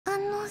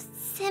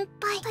先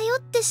輩、頼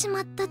ってし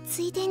まった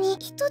ついでに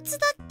一つ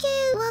だ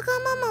けわが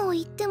ままを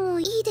言っても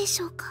いいで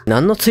しょうか？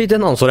何のついで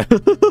なのそれ。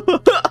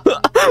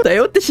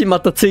頼ってしま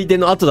ったついで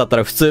の後だった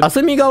ら普通、あ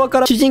すみ側か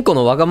ら主人公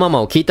のわがま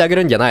まを聞いてあげ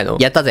るんじゃないの？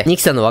やったぜ。ニ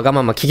キさんのわが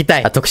まま聞きた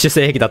い。特殊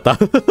性癖だった。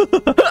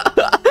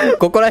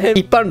ここら辺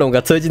一般論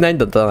が通じないん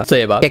だったな。そう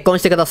いえば、結婚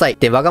してくださいっ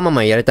てわがま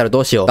ま言われたらど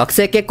うしよう。学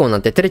生結婚な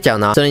んて照れちゃう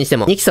な。それにして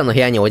も、ニキさんの部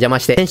屋にお邪魔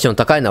してテンション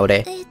高いな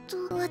俺。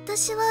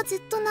私はず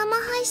っと生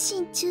配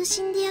信中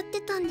心でやっ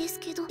てたんです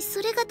けど、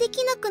それがで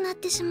きなくなっ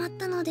てしまっ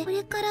たので、こ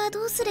れから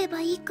どうすれ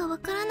ばいいかわ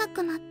からな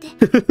くなって。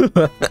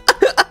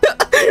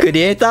ク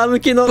リエイター向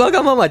きのわ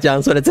がままじゃ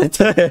ん、それ絶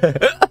対。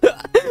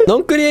ノ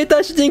ンクリエイタ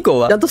ー主人公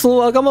はちゃんとその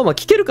わがまま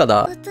聞けるか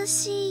な？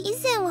私、以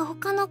前は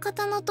他の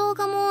方の動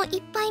画もい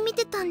っぱい見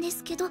てたんで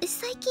すけど、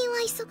最近は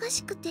忙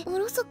しくてお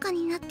ろそか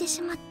になって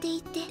しまって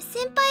いて、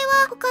先輩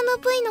は他の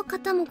部位の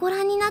方もご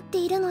覧になって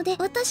いるので、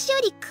私よ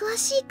り詳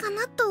しいか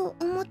なと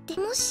思って、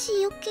も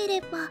しよけ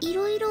ればい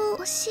ろいろ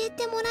教え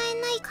てもら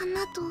えないか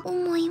なと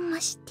思い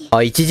まして。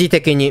あ、一時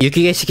的に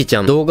雪景色ち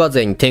ゃん動画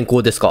勢に転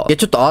向ですか？いや、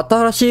ちょっと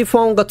新しいフ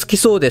ァンがつき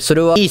そうで、そ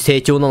れはいい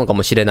成長なのか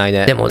もしれない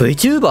ね。でも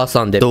VTuber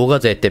さんで動画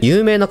勢って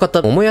有名な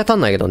方思い当た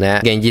んないけどね。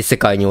現実世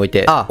界におい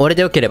て。あ、俺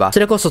でよければ、そ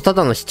れこそた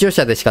だの視聴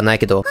者でしかない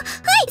けど。は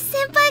い、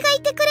先輩が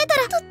いてくれた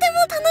らとって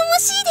も頼も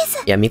しいで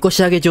す。いや、みこ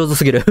し上げ上手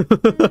すぎる。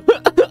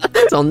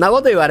そんな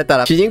こと言われた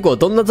ら、主人公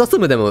どんな雑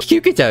務でも引き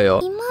受けちゃうよ。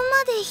今ま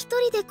で一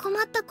人で困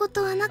ったこ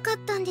とはなかっ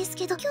たんです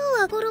けど、今日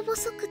は心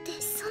細くて、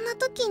そんな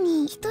時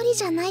に一人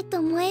じゃないと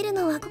思える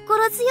のは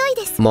心強い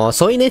です。もう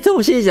添い寝て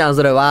ほしいじゃん、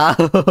それは。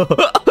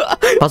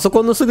パソ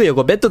コンのすぐ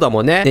横ベッドだ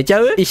もんね。寝ち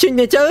ゃう？一緒に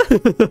寝ちゃう？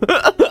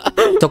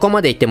そこ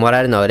まで言ってもら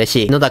えるのは嬉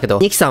しいのだけど、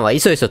ニキさんはい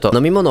そいそと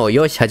飲み物を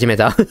用意し始め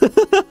た。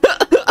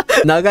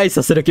長い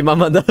さする気満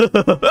々だ。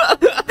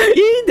い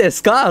いんで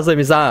すかあす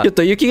みさん。ちょっ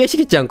と雪景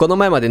色ちゃんこの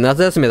前まで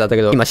夏休みだった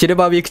けど、今シル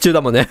バーウィーク中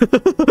だもんね。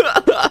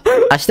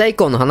明日以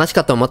降の話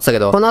かと思ってたけ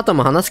ど、この後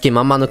も話す気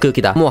満々の空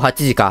気だ。もう8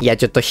時か。いや、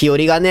ちょっと日和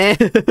がね。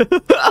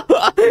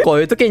こ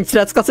ういう時にち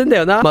らつかせんだ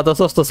よな。まど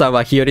ソフトさん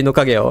は日和の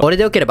影を。俺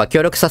でよければ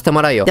協力させて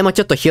もらうよ。でも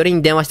ちょっと日和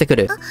に電話してく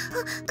る。はい、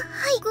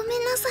ごめん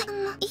なさい。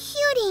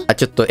日和。あ、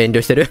ちょっと遠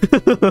慮してる。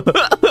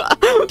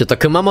ちょっと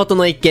熊本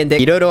の一件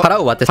で色々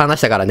腹を割って話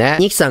したからね。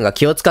ニキさんが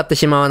気を使って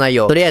しまわない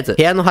よう、とりあえず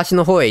部屋の端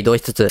の方へ移動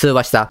しつつ通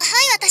話した。はい、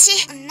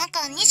私。なん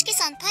か、錦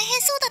さん大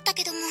変そうだった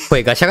けども。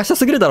声ガシャガシャ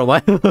すぎるだろ、お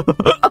前。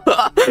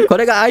こ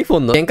れが iPhone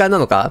の限界な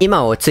のか？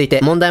今は落ち着い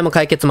て問題も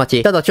解決待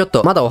ち。ただちょっ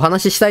とまだお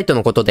話ししたいと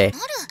のことで。いやい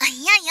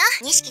や、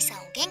錦さん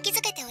を元気づ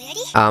けておやり。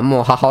あ、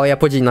もう母親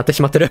ポジになって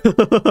しまってる。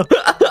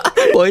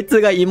こい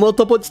つが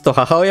妹ポジと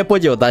母親ポ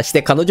ジを出し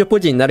て彼女ポ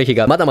ジになる日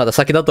がまだまだ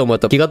先だと思う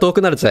と気が遠く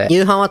なるぜ。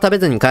夕飯は食べ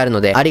ずに帰る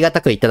のでありが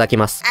たくいただき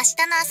ます。明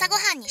日の朝ご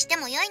はんにして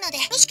も良いので、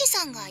錦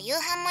さんが夕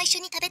飯も一緒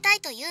に食べたい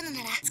というのな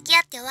ら付き合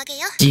っておあげ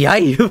よ。自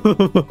愛よ。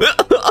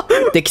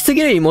できす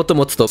ぎる妹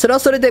持つとそれは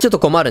それでちょっと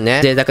困る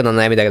ね。贅沢な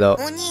悩みだけど。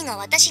お兄が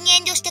私に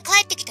遠慮して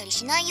帰ってきたり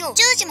しないよう10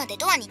時まで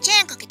ドアにチ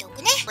ェーンかけてお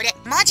くね。これ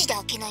マジで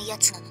開けないや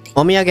つなので。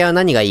お土産は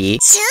何がいい？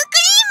シュークリ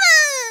ーム。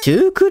シ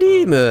ューク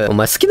リーム。お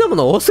前好きなも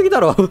の多すぎだ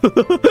ろ。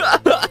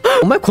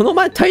お前この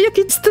前たい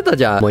焼きっつってた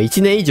じゃん。もう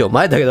1年以上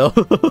前だけど。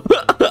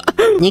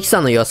ニキさ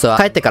んの様子は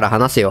帰ってから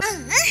話すよ。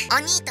お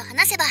兄と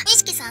話せば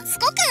錦さんす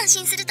ごく安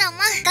心すると思う。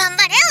頑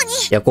張れお兄。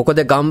いや、ここ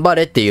で頑張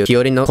れっていう日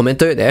和のコメン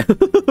トよね。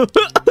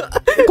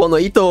この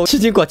意図を主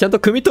人公はちゃんと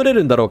汲み取れ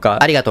るんだろうか。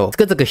ありがとう。つ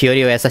くづく日和を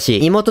優し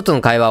い妹との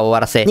会話を終わ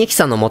らせ、ニキ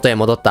さんの元へ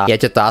戻った。いや、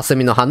ちょっとあす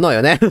みの反応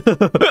よね。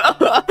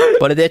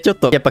これでちょっ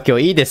と、やっぱ今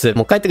日いいです。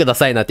もう帰ってくだ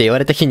さいなって言わ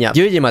れた日には、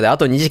10時まであ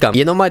と2時間、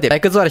家の前でバ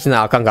イク座りし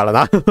なあかんから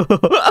な。ごめんな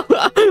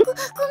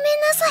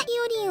さい。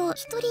日和を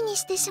一人に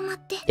してしまっ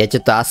て。いや、ちょ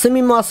っとあす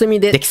みもあすみ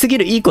で、できすぎ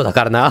るいい子だ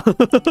からな。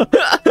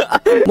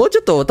もうち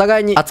ょっとお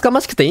互いに厚か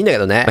ましくていいんだけ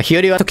どね。日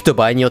和は時と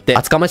場合によって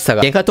厚かましさ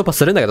が限界突破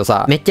するんだけど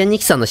さ。めっちゃニ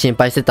キさんの心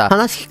配してた。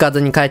話聞かず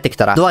に帰ってき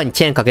たらドアに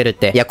チェーンかけるっ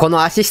て。いや、こ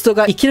のアシスト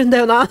が生きるんだ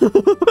よな。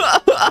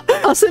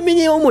あすみ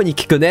に主に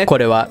聞くね、こ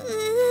れは。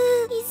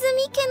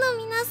泉家の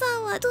皆さ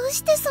んはどう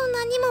してそん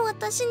なにも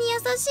私に優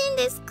しいん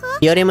ですか？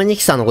日和もニ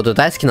キさんのこと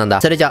大好きなん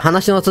だ。それじゃ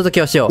話の続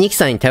きをしよう。ニキ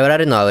さんに頼ら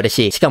れるのは嬉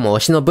しい。しかも推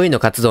しの V の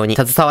活動に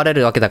携われ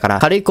るわけだから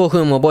軽い興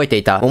奮も覚えて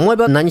いた。思え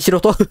ば何し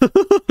ろと。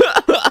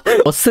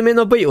おすすめ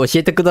の V 教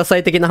えてくださ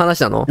い的な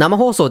話なの？生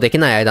放送でき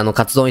ない間の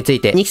活動につい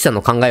てニキさん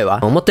の考え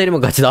は？思ったよりも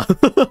ガチだ。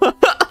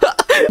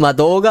まあ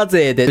動画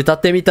勢で歌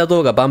ってみた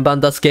動画バンバ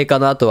ン出す系か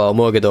なとは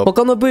思うけど、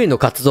他の V の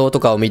活動と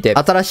かを見て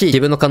新しい自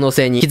分の可能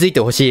性に気づいて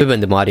ほしい部分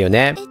でもあるよ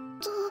ね。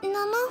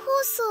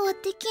放送は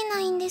できな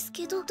いんです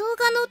けど、動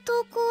画の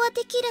投稿は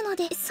できるの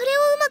で、それを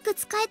うまく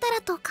使えたら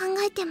と考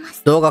えてま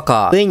す。動画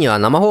か。V には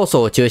生放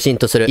送を中心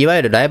とする、いわ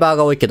ゆるライバー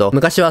が多いけど、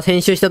昔は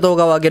編集した動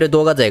画を上げる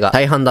動画勢が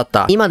大半だっ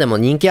た。今でも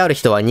人気ある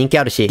人は人気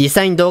あるし、実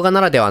際に動画な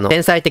らではの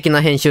天才的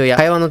な編集や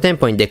会話のテン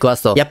ポに出くわ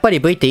すと、やっぱ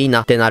り V っていい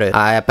なってなる。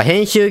やっぱ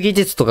編集技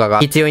術とかが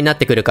必要になっ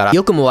てくるから、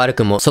良くも悪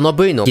くもその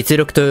V の実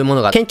力というも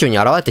のが顕著に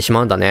現れてし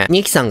まうんだね。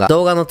ニキさんが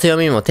動画の強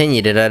みも手に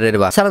入れられれ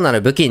ば、さらな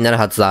る武器になる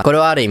はずだ。これ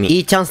はある意味、い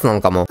いチャンスな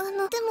のかも。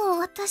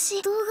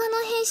私、動画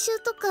の編編集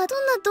とか、どんな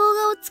動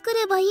画を作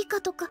ればいい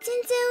かとか、全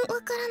然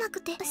わからな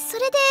くて、そ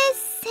れで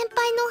先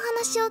輩のお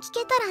話を聞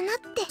けたらな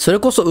って。それ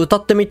こそ歌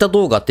ってみた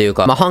動画っていう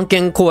か、まあ、半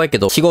券怖いけ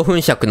ど、4、5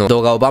分尺の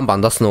動画をバンバ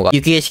ン出すのが、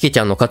雪景色ち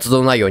ゃんの活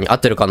動内容に合っ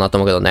てるかなと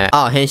思うけどね。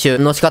ああ、編集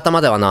の仕方ま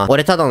ではな。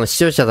俺ただの視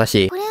聴者だ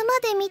し。これま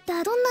で見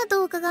たどんな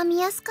動画が見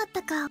やすかっ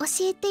たか教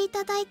えてい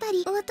ただいた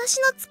り、私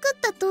の作っ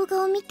た動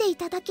画を見てい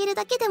ただける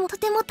だけでもと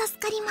ても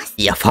助かります。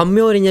いや、ファン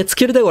冥利に尽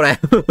きるで、これ。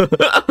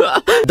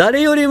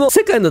誰よりも、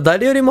世界の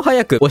誰よりも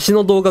早く推し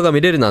の動画が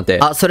見れるなんて。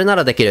あ、それな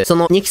らできる。そ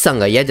のニキさん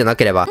が嫌じゃな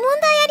ければ。問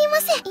題ありま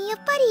せん。やっ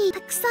ぱり、た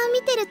くさん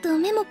見てると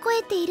目も肥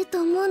えている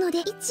と思うので、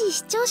一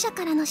視聴者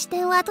からの視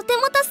点はとて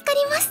も助か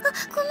ります。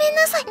ごめん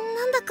なさい。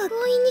なんだか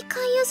強引に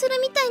勧誘する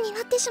みたいに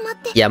なってしまっ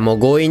て。いや、もう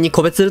強引に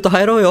個別ルート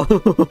入ろうよ。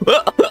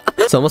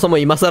そもそも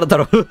今更だ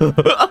ろ。ち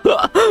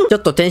ょっ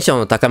とテンション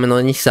の高め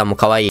のニキさんも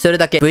可愛い。それ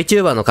だけ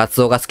VTuber の活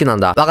動が好きなん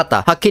だ。わかっ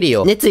た。はっきり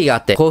よ。熱意があ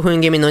って興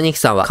奮気味のニキ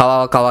さんは顔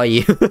は可愛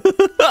い。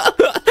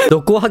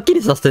どこをはっき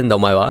りさせてんだお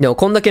前は。でも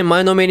こんだけ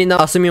前のめり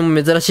なアスミ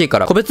も珍しいか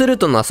ら、個別ルー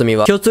トのアスミ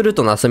は共通ルー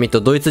トのアスミ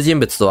と同一人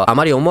物とはあ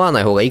まり思わ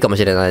ない方がいいかも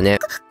しれないね。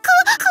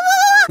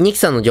ニキ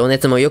さんの情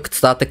熱もよく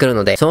伝わってくる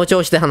ので、その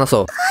調子で話そう。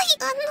はい、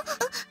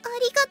あ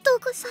りがとう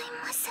ござい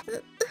ます。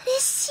嬉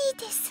しい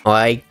です。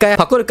おい、一回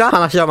パクるか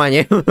話の前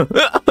に。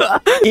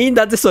いいん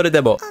だってそれ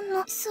でも。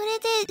それ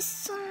で、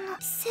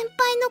先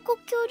輩のご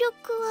協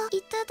力は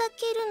いただ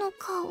けるの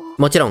かを。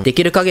もちろん、で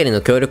きる限り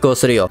の協力を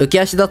するよ。浮き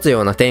足立つ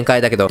ような展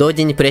開だけど、同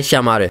時にプレッシャ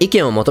ーもある。意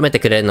見を求めて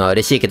くれるのは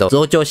嬉しいけど、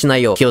増長しな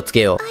いよう気をつ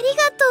けよう。あり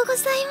がとうご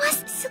ざいま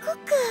す。すごく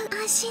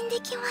安心で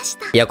きまし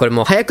た。いや、これ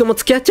もう早くも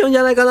付き合っちゃうんじ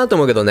ゃないかなと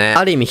思うけどね。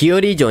ある意味、日和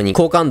以上に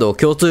好感度を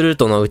共通ルー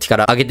トのうちか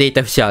ら上げてい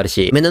た節はある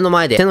し、目の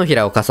前で手のひ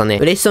らを重ね、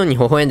嬉しそうに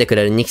微笑んでく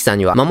れるニキさん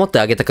には守って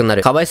あげたくな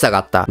る可愛さが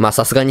あった。まあ、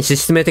さすがにシ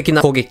ステム的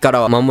な攻撃か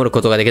らは守る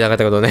ことができなかっ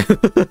たけどね。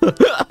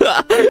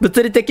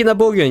物理的な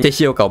防御に徹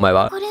しようか、お前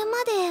は。これ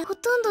までほ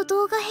とんど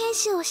動画編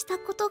集をした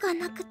ことが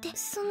なくて、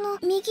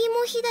右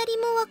も左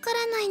もわか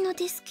らないの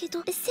ですけど、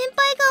先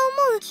輩が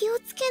思う気を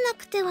つけな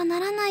くてはな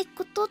らない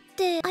ことっ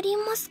てあり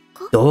ます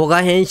か？動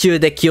画編集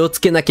で気をつ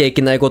けなきゃい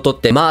けないことっ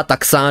てまあた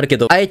くさんあるけ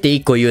ど、あえて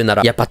一個言うな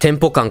らやっぱテン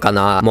ポ感か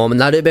な。もう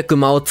なるべく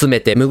間を詰め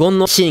て無言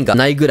のシーンが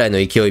ないぐらいの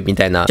勢いみ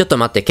たいな。ちょっと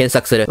待って、検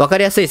索する。わか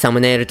りやすいサム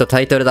ネイルと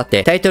タイトルだっ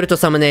て、タイトルと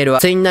サムネイルは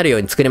対になるよ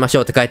うに作りまし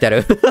ょうって書いてあ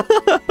る。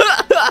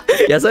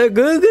いや、それ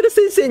Google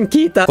先生に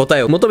聞いた答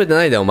えを求めて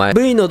ないでお前。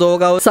V の動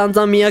画を散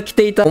々見飽き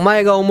ていたお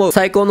前が思う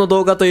最高の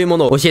動画というも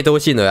のを教えてほ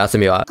しいのよ、あす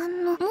みは。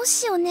も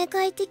しお願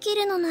いでき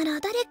るのなら、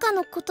誰か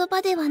の言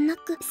葉ではな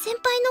く、先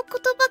輩の言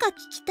葉が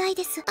聞きたい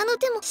です。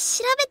でも、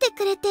調べて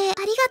くれて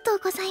ありがとう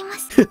ございま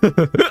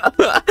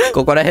す。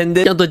ここら辺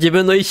でちゃんと自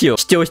分の意思を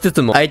主張しつ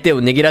つも、相手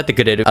をねぎらって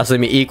くれるあす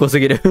み、いい子す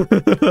ぎる。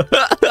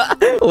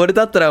俺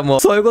だったらもう、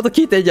そういうこと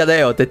聞いてんじゃねえ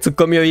よってツッ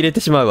コミを入れて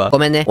しまうわ。ご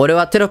めんね。俺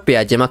はテロップ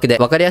や字幕で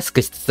分かりやす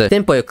くしつつ、テ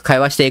ンポよく会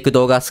話していく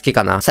動画好き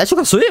かな。最初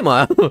からそういえ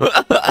ば。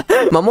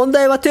まあ問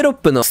題はテロッ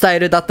プのスタイ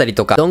ルだったり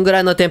とか、どんぐら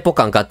いのテンポ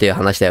感かっていう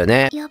話だよ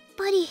ね。やっ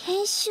ぱり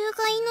編集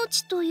が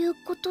命という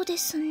ことで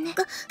すね。頑張っ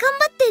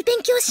て勉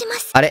強しま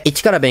す。あれ、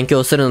一から勉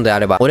強するのであ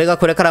れば、俺が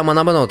これから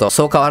学ぶのと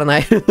そう変わらな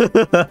い。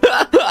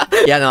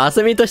いや、でも、あ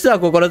すみとしては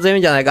心強い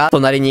んじゃないか？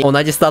隣に同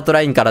じスタート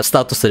ラインからス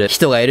タートする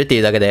人がいるってい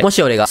うだけで、も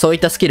し俺がそういっ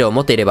たスキルを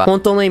持っていれば、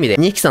本当の意味で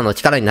ニキさんの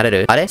力になれ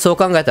る？あれ？そう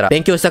考えたら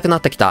勉強したくな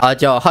ってきた。あ、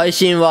じゃあ、配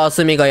信はあ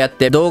すみがやっ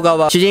て、動画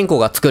は主人公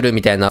が作る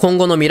みたいな、今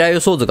後の未来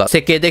予想図が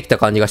設計できた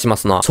感じがしま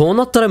すな。そう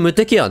なったら無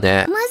敵や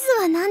ね。ま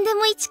ずは何で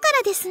も一か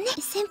らですね。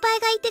先輩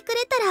がいてく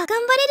れたら頑張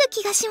れる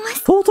気がしま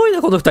す。尊い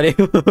な、この二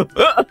人。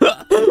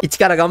一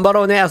から頑張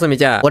ろうね、あすみ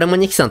ちゃん。俺も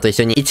ニキさんと一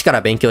緒に一か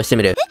ら勉強して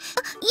みる。いえ、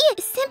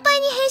先輩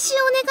に編集を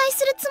お願い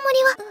するつも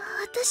りは。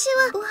私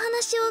はお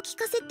話を聞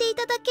かせてい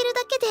ただける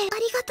だけであ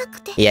りがた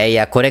くて。いやい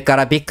や、これか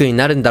らビッグに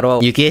なるんだろ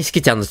う。ゆきえし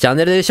きちゃんのチャン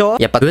ネルでしょ？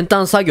やっぱ分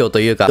担作業と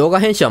いうか、動画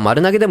編集は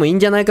丸投げでもいいん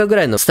じゃないかぐ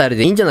らいのスタイル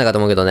でいいんじゃないかと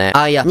思うけどね。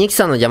あ、いや、ニキ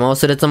さんの邪魔を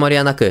するつもり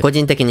はなく、個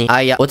人的に。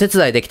あ、いや、お手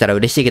伝いできたら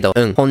嬉しいけど、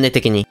本音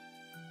的に。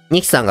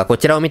ニキさんがこ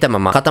ちらを見たま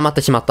ま固まっ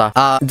てしまった。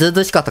あ、ずう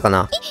ずうしかったか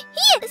な。い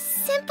え、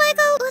先輩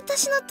が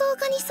私の動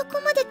画にそこ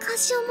まで関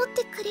心を持っ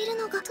てくれる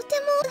のがとて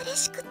も嬉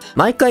しくて。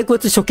毎回こい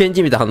つ初見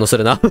じみた反応す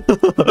るな。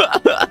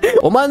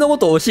お前のこ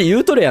と惜しい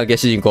言うとるやんけ、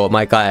主人公、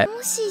毎回。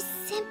もし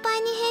先輩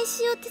に編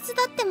集を手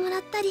伝ってもら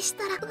ったりし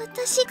たら、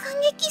私感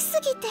激す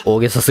ぎて。大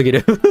げさすぎ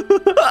る。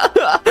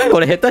こ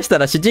れ下手した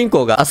ら主人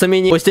公がアス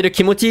ミに推してる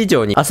気持ち以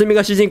上に、アスミ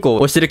が主人公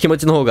を推してる気持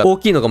ちの方が大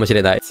きいのかもし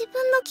れない。自分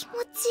の気持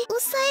ち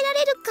抑えら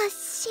れるか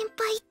心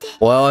配って。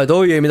おいおい、ど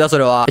ういう意味だそ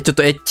れは。ちょっ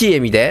とエッチい意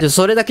味で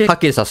それだけはっ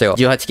きりさせよう。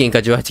18金か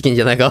18金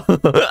じゃないか。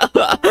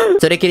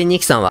それきりニ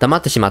キさんは黙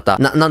ってしまった。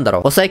なんだろ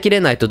う。抑えきれ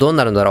ないとどう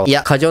なるんだろう。い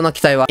や、過剰な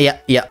期待は。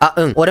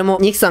俺も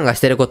ニキさんがし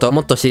てること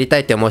もっと知りた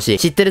いって思うし、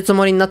知ってるつ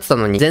もりになってた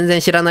のに、全然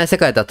知らない世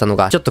界だったの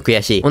がちょっと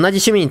悔しい。同じ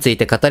趣味につい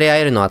て語り合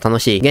えるのは楽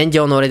しい。現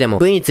状の俺でも、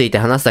V について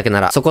話すだけな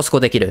らそこそこ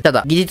できる。た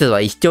だ、技術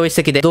は一朝一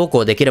夕でどうこ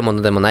うできるも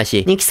のでもない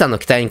し、ニキさんの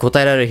期待に応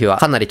えられる日は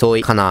かなり遠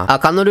いかな。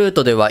カノルー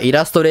トではイ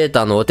ラストレー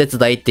ターのお手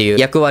伝いっていう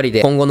役割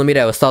で今後の未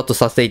来をスタート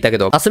させていたけ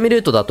ど、アスミル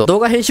ートだと動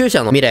画編集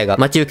者の未来が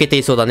待ち受けて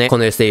いそうだね。こ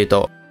の様子で言う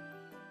と。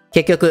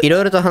結局、い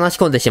ろいろと話し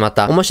込んでしまっ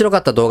た面白か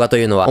った動画と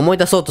いうのは思い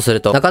出そうとす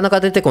るとなかなか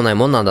出てこない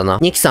もんなんだな。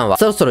ニキさんは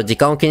そろそろ時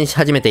間を気にし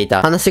始めてい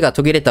た。話が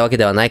途切れたわけ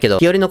ではないけど、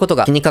日和のこと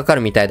が気にかか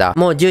るみたいだ。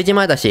もう10時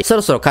前だし、そ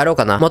ろそろ帰ろう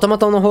かな。元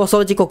々の放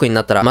送時刻に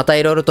なったらまた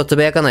いろいろとつ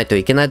ぶやかないと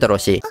いけないだろう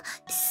し。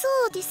そ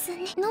うですね。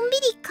のんび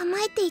り構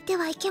えていて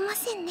はいけま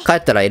せんね。帰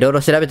ったらいろい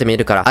ろ調べてみ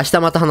るから、明日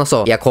また話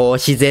そう。いや、こう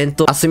自然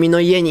と、あすみの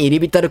家に入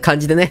り浸る感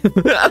じでね。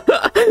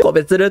個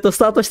別ルートス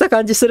タートした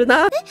感じする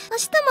な。明日も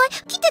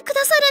来てく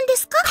ださるんで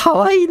すか？か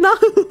わいいな。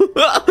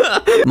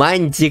毎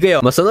日行く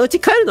よ。もうそのうち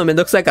帰るのめん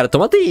どくさいから泊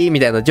まっていいみ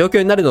たいな状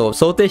況になるのを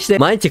想定して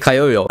毎日通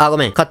うよ。あ、ご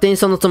めん。勝手に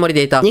そのつもり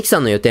でいた。ニキさ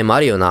んの予定もあ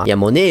るよな。いや、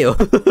もうねえよ。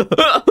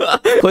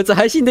こいつ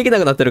配信できな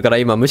くなってるから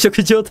今無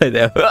職状態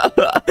だよ。いえ、暇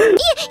で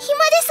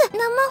す。生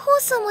放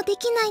送もで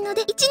きないの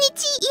で、一日家に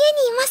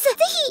います。ぜ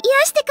ひい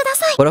らしてくだ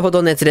さい。これほ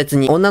ど熱烈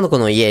に女の子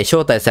の家へ招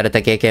待され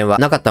た経験は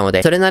なかったの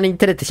で、それなりに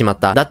照れてしまっ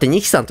た。だって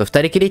ニキさんと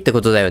二人きりって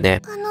ことだよ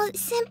ね。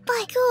先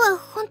輩、今日は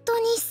本当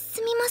に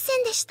すみませ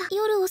んでした。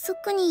夜遅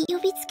くに呼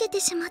びつけて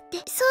しまって、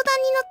相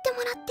談に乗っても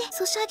らって、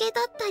ソシャゲ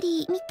だった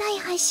り、見たい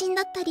配信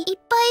だったり、いっ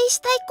ぱいし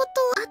たいこ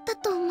とあった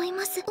と思い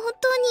ます。本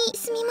当に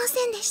すみま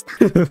せんでし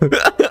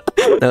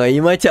た。なんかい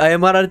まいち謝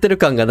られてる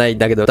感がないん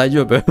だけど、大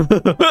丈夫？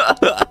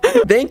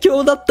勉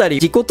強だったり、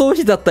自己投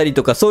資だったり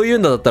とかそういう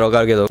のだったらわ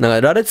かるけど、なん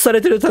か羅列され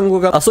てる単語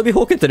が遊び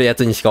ほうけてるや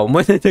つにしか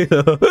思えないんだけ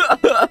ど。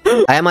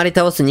謝り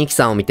倒すニキ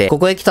さんを見て、こ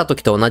こへ来た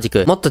時と同じ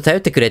く、もっと頼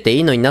ってくれてい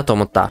いのになと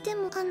思った。で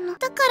も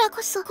だから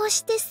こそ、こう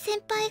して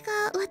先輩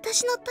が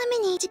私のた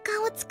めに時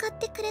間を使っ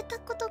てくれた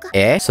ことが。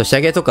ソシ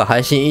ャゲとか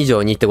配信以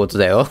上にってこと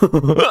だよ。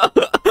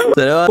そ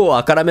れは、こう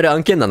あからめる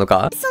案件なの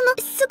か？す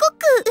ごく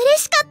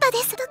嬉しかったで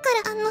す。だか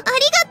ら、ありがとう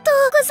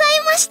ござい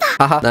ました。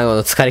はは、なるほ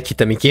ど、疲れ切っ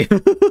たミキ。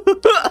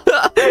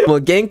も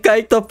う限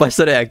界突破し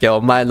とるやんけ、お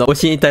前の推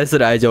しに対す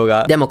る愛情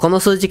が。でもこの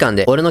数時間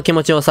で俺の気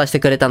持ちを察して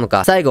くれたの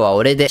か、最後は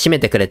俺で締め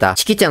てくれた。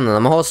チキちゃんの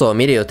生放送を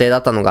見る予定だ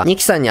ったのが、ニ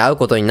キさんに会う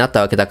ことになっ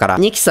たわけだから、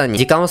ニキさんに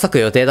時間を割く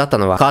予定だった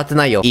のは変わって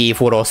ないよ。いい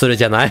フォローする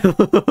じゃない。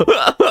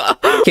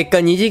結果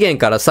2次元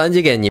から3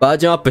次元にバー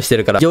ジョンアップして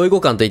るから、上位互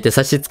換と言って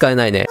差し支え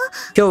ないね。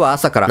今日は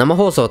朝から生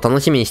放送を楽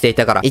しみにしてい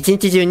たから、一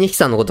日中ニキ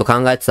さんのこと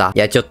考えてた。い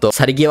や、ちょっと、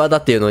去り際だ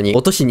っていうのに、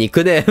落としに行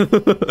くね。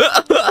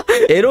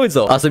エロい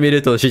ぞ、アスミ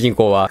ルートの主人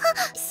公は。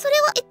それ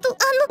は、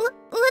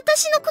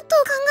私のことを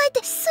考え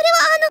て、それ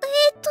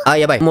はあ、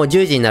やばい。もう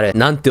10時になる。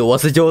なんておわ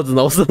せ上手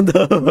なおっさん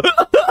だ。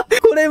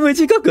これ無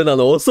自覚な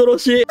の恐ろ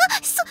しい。そう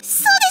でし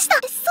た。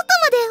外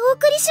までお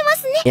送りしま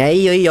すね。いや、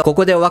いいよいいよ。こ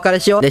こでお別れ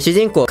しよう。で、主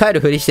人公帰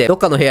るふりして、どっ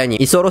かの部屋に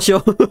居候し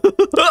よう。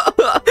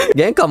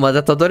玄関ま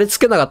でたどり着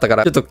けなかったか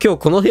ら、ちょっと今日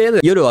この部屋で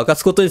夜を明か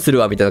すことにする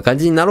わ、みたいな感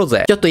じになろう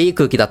ぜ。ちょっといい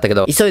空気だったけ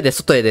ど、急いで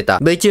外へ出た。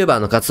VTuber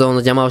の活動の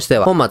邪魔をして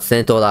は、本末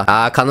転倒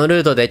だ。蚊の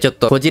ルートでちょっ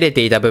とこじれ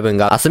ていた部分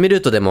が、アスミル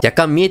ートでも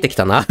若干見えてき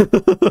たな。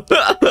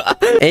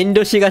遠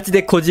慮しがち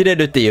でこじれ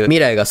るっていう未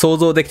来が想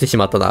像できてし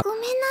まったな。ごめ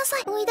んなさ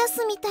い。追い出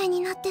すみたい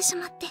になってし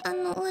まって。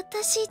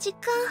私、時間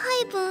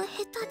配分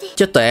下手で。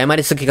ちょっと謝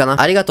りすぎかな。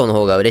ありがとうの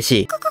方が嬉し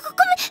い。ごめん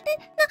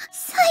な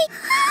さ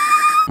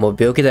い。もう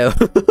病気だよ。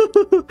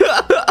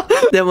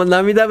でも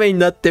涙目に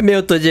なって目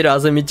を閉じるあ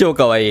ずみ超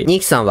可愛い。ニ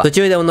キさんは途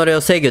中で己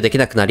を制御でき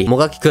なくなり、も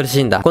がき苦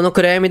しんだ。この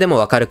暗闇でも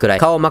わかるくらい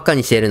顔を真っ赤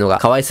にしているのが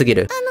可愛すぎ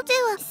る。では、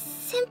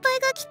先輩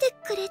が来て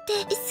くれて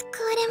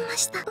救われま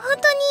した。本当に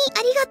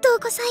ありがとう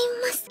ござい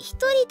ます。一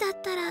人だ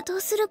ったらど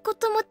うするこ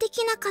ともで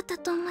きなかった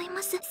と思い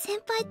ます。先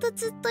輩と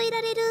ずっとい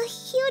られる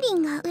ひより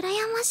んが羨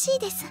ましい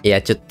です。い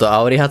や、ちょっと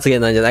煽り発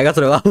言なんじゃないか、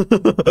それは。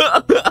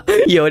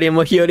ひより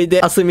もひより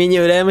で、あすみに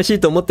羨ましい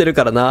と思ってる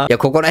からな。いや、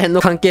ここら辺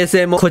の関係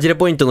性もこじれ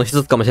ポイントの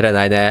一つかもしれ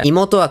ないね。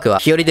妹枠は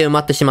ひよりで埋ま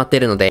ってしまってい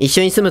るので、一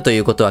緒に住むとい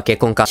うことは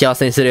結婚か、幸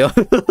せにするよ。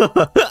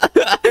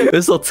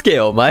嘘つけ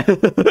よ、お前。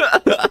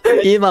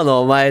今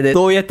のお前で、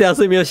どうやってあ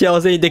すみを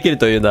幸せにできる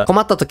というんだ。困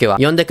った時は、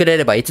呼んでくれ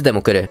ればいつで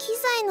も来る。機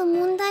材の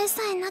問題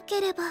さえなけ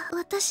れば、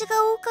私が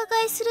お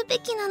伺いするべ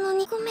きなの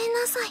に、ごめんな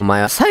さい。お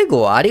前は最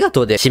後はありが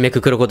とうで締め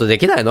くくることで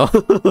きないの？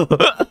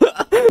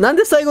なん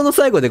で最後の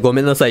最後でご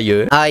めんなさい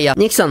言う？いや、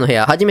ニキさんの部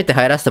屋初めて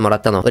入らせてもら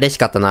ったの嬉し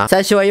かったな。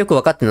最初はよく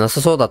わかってな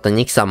さそうだった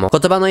ニキさんも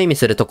言葉の意味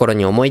するところ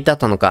に思い至っ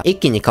たのか、一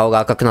気に顔が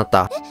赤くなっ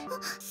た。先輩が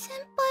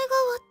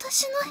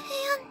私の部屋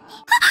に。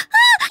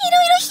いろ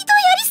いろひどい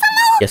ありさ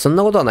まを。いや、そん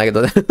なことはないけ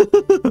どね。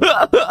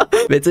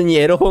別に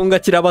エロ本が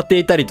散らばって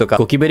いたりとか、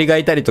ゴキブリが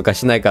いたりとか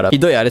しないから、ひ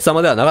どいあれさ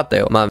まではなかった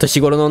よ。まあ、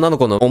年頃の女の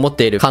子の思っ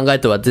ている考え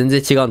とは全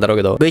然違うんだろう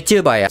けど、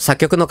VTuber や作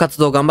曲の活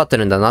動頑張って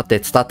るんだなって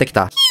伝わってき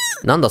た。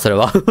なんだそれ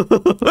は。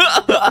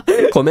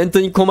コメント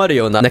に困る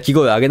ような鳴き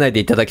声を上げないで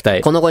いただきた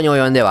い。この後に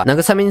及んでは、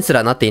慰めにす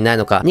らなっていない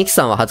のか、ニキ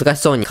さんは恥ずか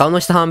しそうに顔の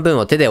下半分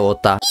を手で覆っ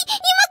た。今から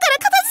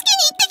片付け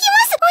に行ってきま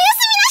す。おやす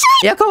みなさ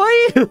い。いや、かわい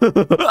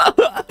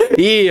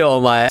い。いいよ、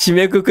お前。締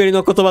めくくり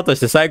の言葉とし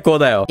て最高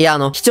だよ。いや、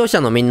視聴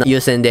者のみんな優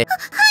先で。はい、わか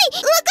り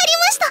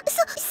ました。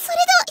それ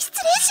では失礼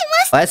し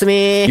ます。おやすみ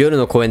ー。夜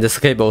の公園でス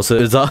ケープを押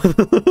す。うざ。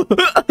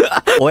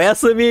おや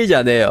すみじ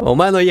ゃねえよ。お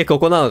前の家こ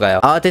こなのか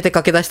よ。慌てて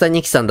駆け出した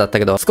ニキさんだった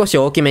けど、少し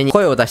大きめに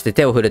声を出して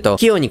手を振ると、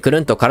器用にく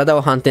るんと体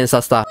を反転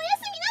させた。おやすみなさ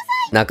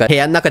い。なんか部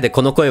屋の中で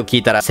この声を聞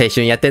いたら青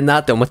春やってんな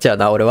って思っちゃう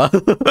な、俺は。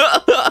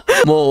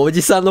もうお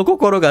じさんの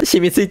心が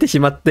染みついてし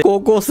まって、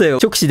高校生を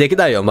直視でき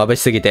ないよ、眩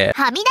しすぎて。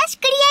はみ出し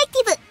クリ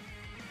エイティブ